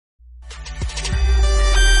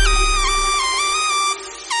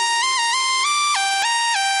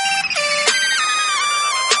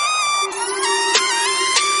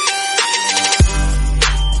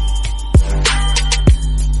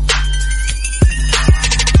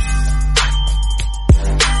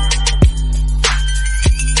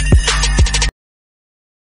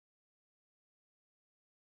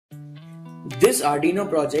This Arduino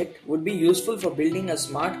project would be useful for building a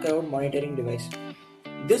smart crowd monitoring device.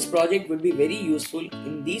 This project would be very useful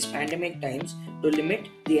in these pandemic times to limit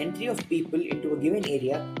the entry of people into a given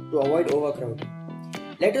area to avoid overcrowding.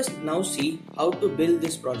 Let us now see how to build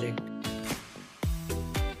this project.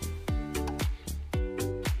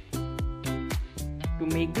 To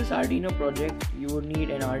make this Arduino project, you would need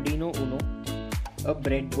an Arduino UNO, a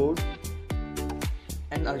breadboard,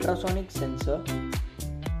 an ultrasonic sensor,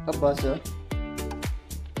 a buzzer,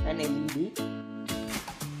 an LED,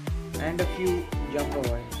 and a few jumper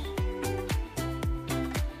wires.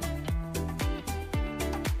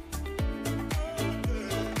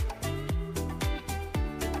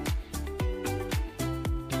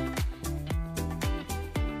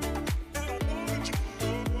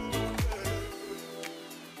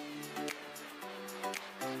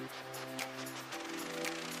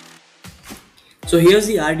 So here's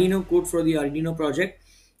the Arduino code for the Arduino project.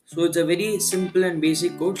 So it's a very simple and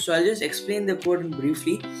basic code. So I'll just explain the code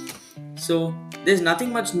briefly. So there's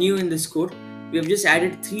nothing much new in this code. We have just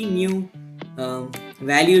added 3 new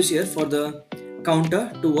values here for the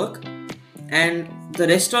counter to work, and the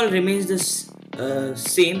rest all remains the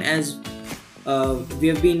same as we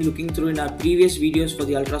have been looking through in our previous videos for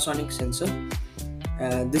the ultrasonic sensor.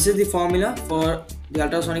 This is the formula for the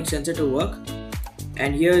ultrasonic sensor to work,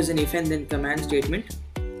 and here is an if and then command statement,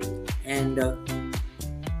 and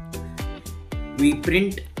we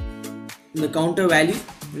print the counter value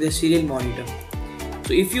in the serial monitor.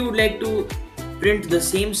 So if you would like to print the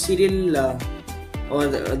same serial or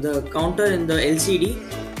the counter in the LCD,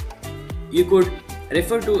 you could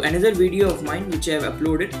refer to another video of mine which I have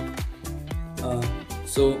uploaded.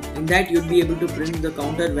 So in that you'll be able to print the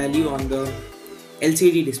counter value on the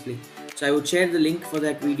LCD display. So I would share the link for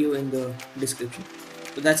that video in the description.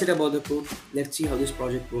 So that's it about the code. Let's see how this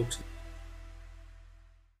project works.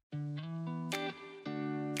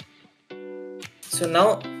 So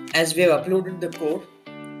now, as we have uploaded the code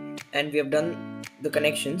and we have done the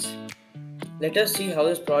connections, let us see how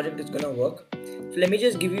this project is going to work. So let me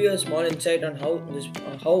just give you a small insight on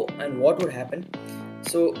how and what would happen.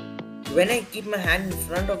 So when I keep my hand in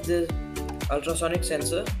front of the ultrasonic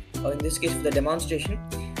sensor, or in this case for the demonstration,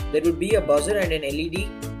 there would be a buzzer and an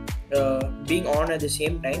LED being on at the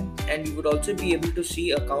same time, and we would also be able to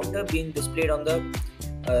see a counter being displayed on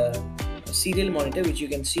the serial monitor, which you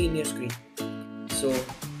can see in your screen. So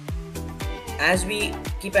as we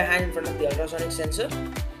keep a hand in front of the ultrasonic sensor,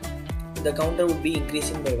 the counter would be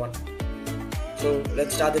increasing by 1. So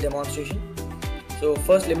let's start the demonstration. So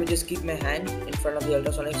first let me just keep my hand in front of the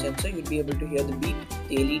ultrasonic sensor. You'll be able to hear the beep,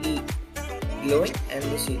 the LED glowing, and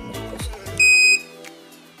the serial monitor.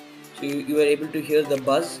 So you are able to hear the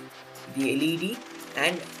buzz, the LED,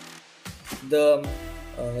 and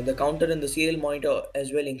the counter in the serial monitor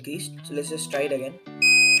as well increased. So let's just try it again.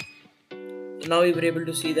 So now we were able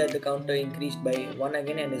to see that the counter increased by 1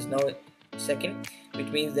 again and is now second, which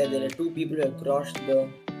means that there are 2 people who have crossed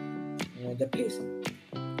the place.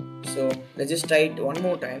 So let's just try it one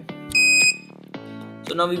more time.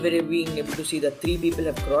 So now we were being able to see that 3 people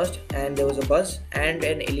have crossed, and there was a buzz and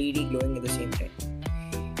an LED glowing at the same time.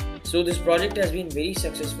 So this project has been very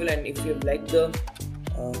successful, and if you have liked the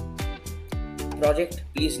project,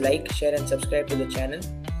 please like, share and subscribe to the channel,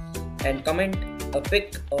 and comment a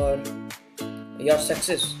pic or your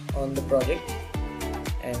success on the project.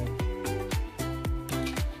 And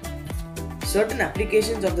certain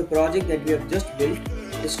applications of the project that we have just built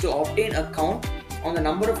is to obtain a count on the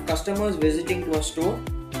number of customers visiting to a store,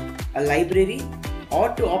 a library, or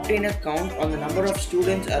to obtain a count on the number of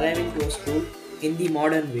students arriving to a school in the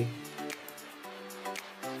modern way.